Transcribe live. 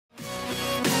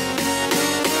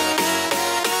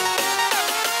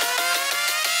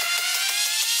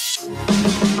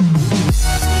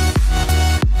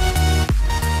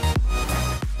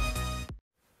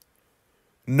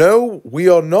no, we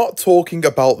are not talking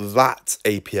about that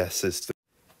APS system.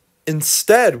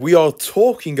 Instead, we are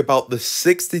talking about the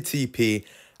 60 TP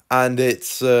and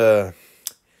its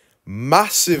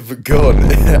massive gun.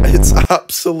 It's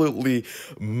absolutely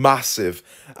massive.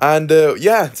 And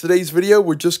yeah, today's video,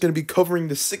 we're just going to be covering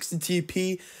the 60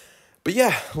 TP. But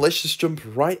yeah, let's just jump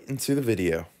right into the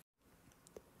video.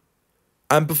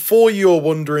 And before you're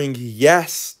wondering,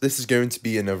 yes, this is going to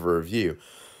be another review.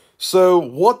 So,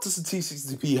 what does the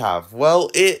T60P have? Well,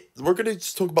 we're going to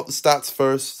just talk about the stats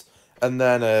first, and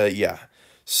then, yeah.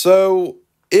 So,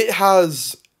 it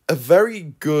has very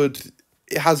good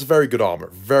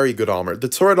armor, very good armor. The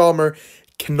turret armor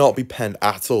cannot be penned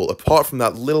at all, apart from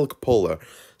that little cupola.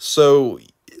 So,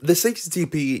 the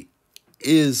 60TP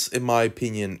is, in my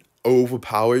opinion,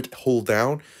 overpowered, hold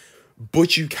down,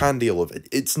 but you can deal with it.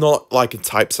 It's not like a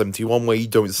Type 71 where you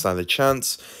don't stand a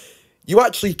chance. You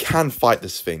actually can fight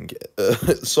this thing,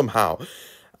 somehow.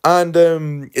 And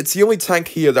it's the only tank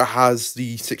here that has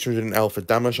the 600 alpha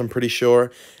damage, I'm pretty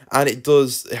sure. And it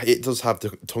does have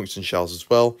the tungsten shells as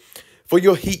well. For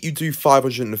your heat, you do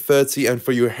 530, and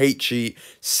for your HE,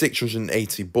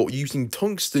 680. But using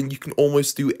tungsten, you can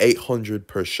almost do 800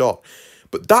 per shot.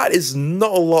 But that is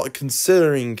not a lot,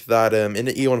 considering that in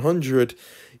the E100,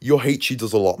 your HE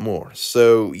does a lot more.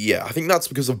 So, yeah, I think that's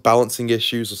because of balancing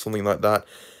issues or something like that.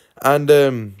 And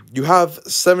you have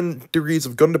 7 degrees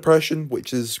of gun depression,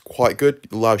 which is quite good.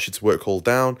 It allows you to work hold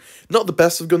down. Not the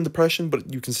best of gun depression,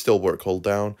 but you can still work hold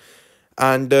down.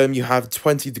 And you have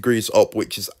 20 degrees up,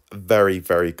 which is very,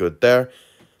 very good there.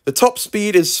 The top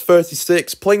speed is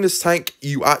 36. Playing this tank,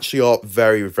 you actually are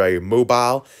very, very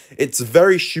mobile. It's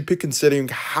very stupid considering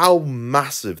how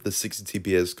massive the 60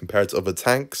 TP is compared to other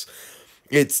tanks.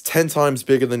 It's 10 times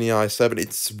bigger than the i7.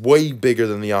 It's way bigger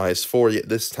than the IS4, yet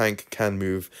this tank can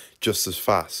move just as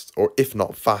fast, or if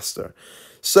not faster.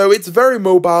 So it's very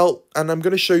mobile, and I'm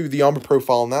going to show you the armor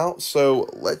profile now. So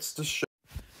let's just show.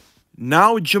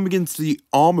 Now jumping into the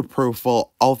armor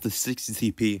profile of the 60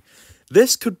 TP.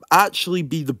 This could actually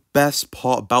be the best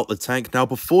part about the tank. Now,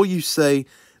 before you say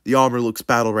the armor looks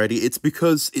bad already, it's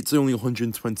because it's only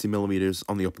 120 millimeters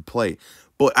on the upper plate.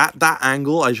 But at that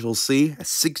angle, as you'll see, a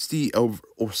 60 or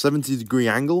 70 degree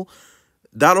angle,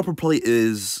 that upper plate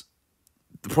is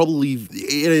probably,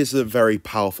 it is a very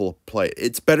powerful plate.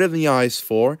 It's better than the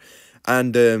IS4,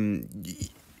 and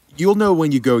you'll know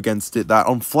when you go against it that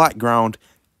on flat ground,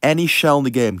 any shell in the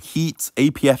game, heat,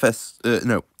 I'm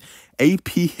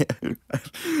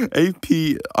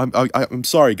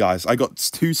sorry guys, I got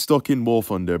too stuck in War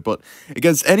Thunder, but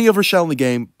against any other shell in the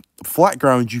game, flat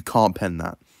ground, you can't pen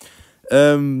that.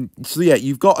 So yeah,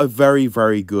 you've got a very,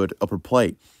 very good upper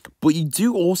plate, but you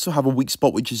do also have a weak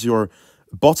spot, which is your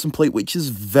bottom plate, which is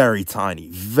very tiny,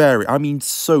 I mean,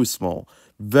 so small,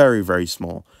 very, very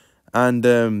small. And,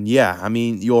 yeah, I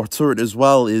mean, your turret as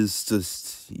well is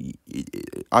just,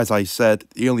 as I said,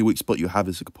 the only weak spot you have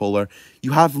is a cupola.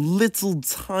 You have little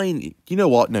tiny, you know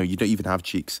what? No, you don't even have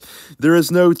cheeks. There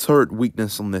is no turret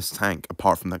weakness on this tank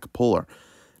apart from that cupola.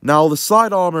 Now, the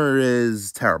side armor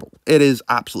is terrible. It is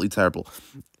absolutely terrible.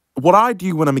 What I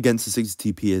do when I'm against the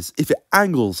 60 TP is, if it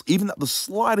angles, even at the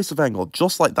slightest of angle,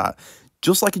 just like that,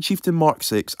 just like a Chieftain Mark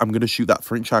 6, I'm going to shoot that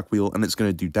front track wheel and it's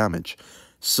going to do damage.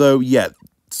 So, yeah,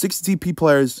 60 TP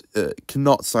players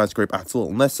cannot side scrape at all,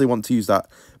 unless they want to use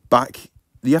that back.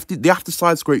 They have to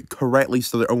side scrape correctly,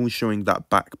 so they're only showing that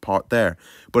back part there.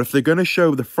 But if they're going to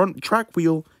show the front track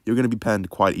wheel, you're going to be penned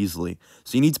quite easily.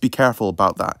 So you need to be careful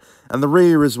about that. And the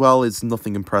rear as well is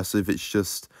nothing impressive. It's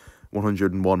just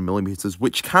 101 millimeters,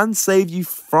 which can save you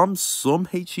from some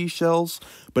HE shells.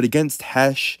 But against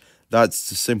Hesh, that's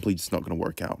just simply just not going to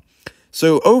work out.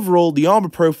 So overall, the armor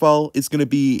profile is going to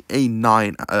be a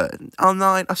 9,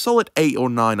 a solid 8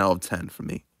 or 9 out of 10 for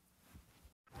me.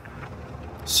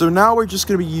 So now we're just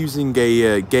going to be using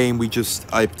a game I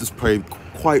just played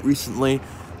quite recently,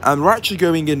 and we're actually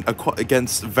going in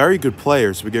against very good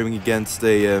players. We're going against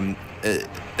an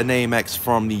AMX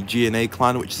from the GNA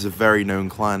clan, which is a very known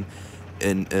clan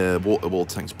in World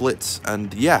Tanks Blitz.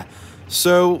 And yeah,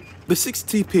 so the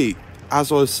 60 TP,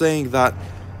 as I was saying, that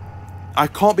I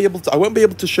won't be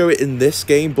able to show it in this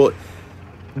game, but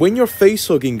when you're face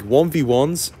hugging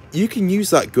 1v1s, you can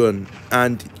use that gun,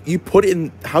 and you put it in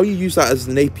how you use that as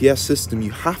an APS system.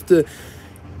 You have to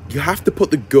put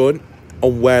the gun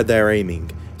on where they're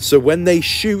aiming. So when they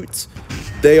shoot,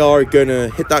 they are gonna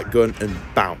hit that gun and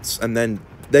bounce, and then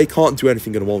they can't do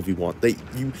anything in a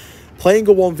 1v1. Playing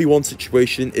a 1v1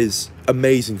 situation is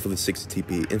amazing for the 60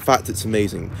 TP. In fact, it's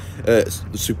amazing. It's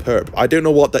superb. I don't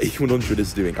know what that E100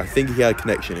 is doing. I think he had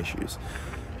connection issues.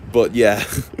 But yeah,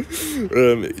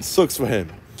 it sucks for him.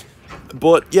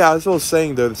 But yeah, as I was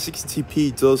saying though, the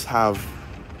 60TP does have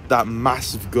that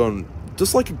massive gun,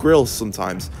 just like a grill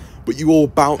sometimes, but you will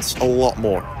bounce a lot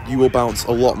more. You will bounce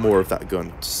a lot more of that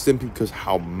gun, simply because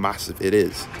how massive it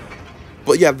is.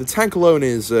 But yeah, the tank alone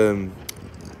is,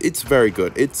 it's very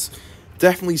good. It's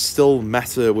definitely still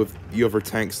meta with the other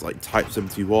tanks like Type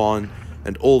 71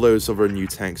 and all those other new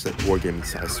tanks that Wargaming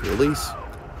decides to release.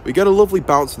 We get a lovely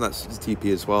bounce on that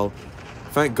 60TP as well.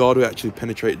 Thank God we actually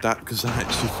penetrated that, because I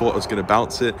actually thought I was going to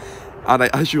bounce it. And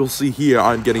as you'll see here,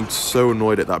 I'm getting so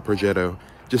annoyed at that Progetto.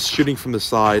 Just shooting from the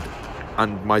side,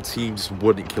 and my team just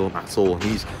wouldn't kill him at all.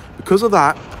 And because of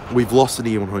that, we've lost an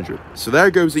E100. So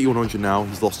there goes the E100 now.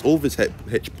 He's lost all of his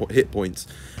hit points.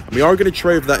 And we are going to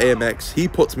trade with that AMX. He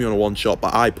puts me on a one-shot,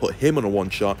 but I put him on a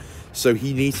one-shot. So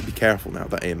he needs to be careful now,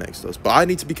 that AMX does. But I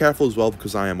need to be careful as well,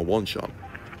 because I am a one-shot.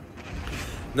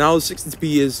 Now, the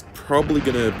 60TP is probably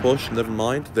going to push. Never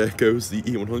mind. There goes the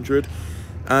E100.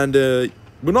 And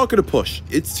we're not going to push.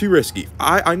 It's too risky.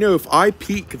 I know if I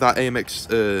peek that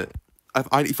AMX...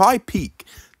 if I peek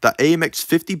that AMX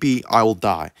 50B, I will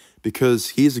die. Because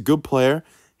he is a good player.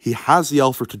 He has the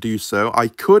alpha to do so. I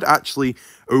could actually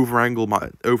overangle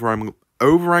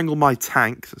my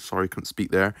tank. Sorry, I couldn't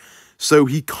speak there. So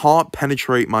he can't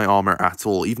penetrate my armor at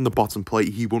all. Even the bottom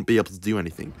plate, he won't be able to do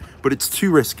anything. But it's too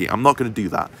risky. I'm not going to do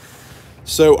that.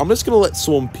 So I'm just going to let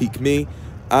someone peek me.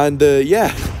 And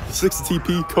yeah,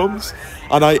 60TP comes.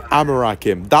 And I ammo-rack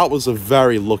him. That was a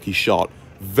very lucky shot.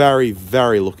 Very,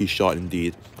 very lucky shot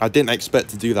indeed. I didn't expect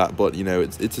to do that. But, you know,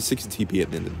 it's a 60TP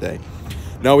at the end of the day.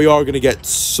 Now we are going to get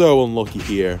so unlucky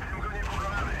here.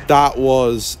 That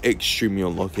was extremely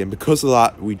unlucky. And because of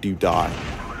that, we do die.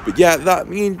 But yeah,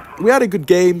 we had a good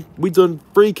game. We done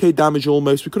 3k damage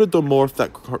almost. We could have done more if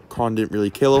that Kron didn't really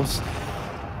kill us.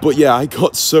 But yeah, I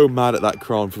got so mad at that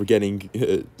Kron for getting,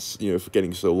 for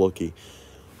getting so lucky.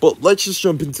 But let's just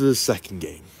jump into the second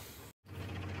game.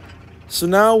 So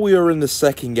now we are in the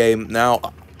second game. Now,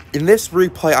 in this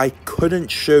replay, I couldn't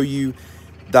show you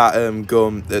that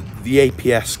gun, the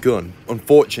APS gun,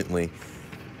 unfortunately.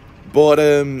 But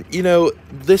you know,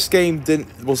 this game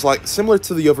was like similar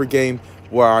to the other game,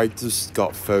 where I just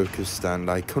got focused and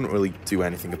I couldn't really do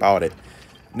anything about it.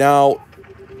 Now,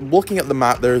 looking at the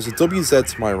map, there's a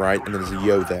WZ to my right and there's a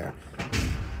Yo there.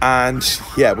 And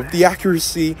yeah, with the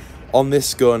accuracy on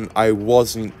this gun, I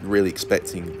wasn't really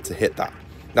expecting to hit that.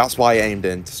 That's why I aimed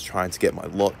in, just trying to get my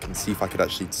luck and see if I could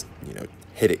actually, you know,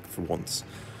 hit it for once.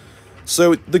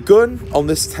 So the gun on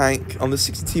this tank, on the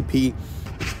 60TP,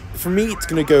 for me, it's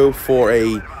going to go for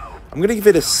I'm going to give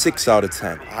it a 6 out of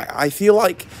 10. I feel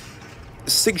like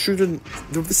the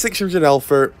 600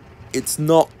 alpha, it's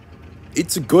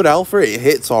a good alpha. It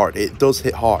hits hard. It does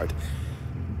hit hard.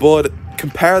 But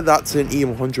compare that to an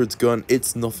E100's gun,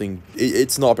 it's nothing.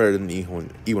 It's not better than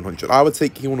E100. I would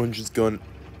take E100's gun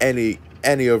any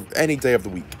day of the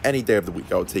week. Any day of the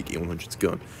week, I would take E100's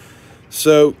gun.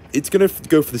 So it's gonna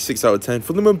go for the 6 out of 10.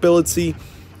 For the mobility,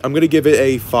 I'm gonna give it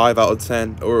a 5 out of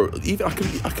 10, or even I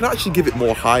can actually give it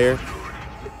more higher.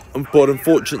 But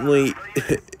unfortunately,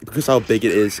 because how big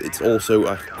it is, it's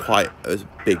also quite a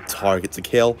big target to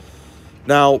kill.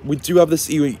 Now, we do have this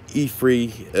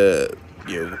E3,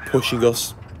 pushing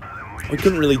us. We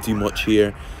couldn't really do much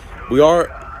here. We are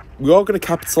going to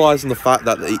capitalize on the fact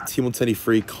that the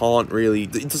T123 can't really.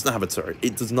 It doesn't have a turret.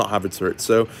 It does not have a turret.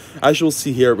 So, as you'll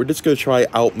see here, we're just going to try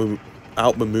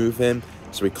outmaneuver him,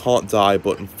 so we can't die.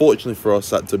 But unfortunately for us,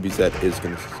 that WZ is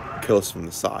going to kill us from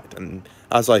the side. And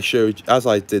as I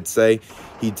did say,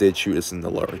 he did shoot us in the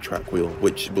lower track wheel,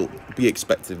 which will be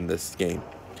expected in this game.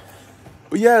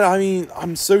 But yeah, I mean,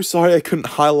 I'm so sorry I couldn't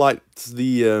highlight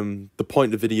the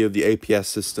point of the video, the APS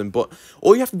system. But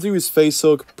all you have to do is face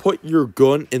hug, put your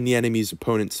gun in the enemy's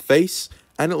opponent's face,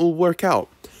 and it will work out.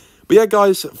 But yeah,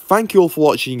 guys, thank you all for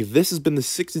watching. This has been the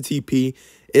 60TP.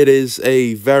 It is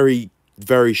a very,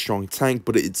 very strong tank,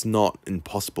 but it's not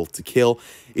impossible to kill.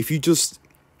 If you just,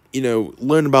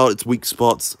 learn about its weak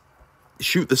spots,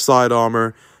 shoot the side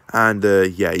armor, and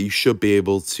yeah, you should be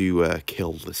able to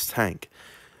kill this tank.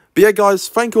 But yeah, guys,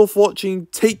 thank you all for watching.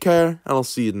 Take care, and I'll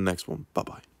see you in the next one.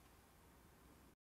 Bye-bye.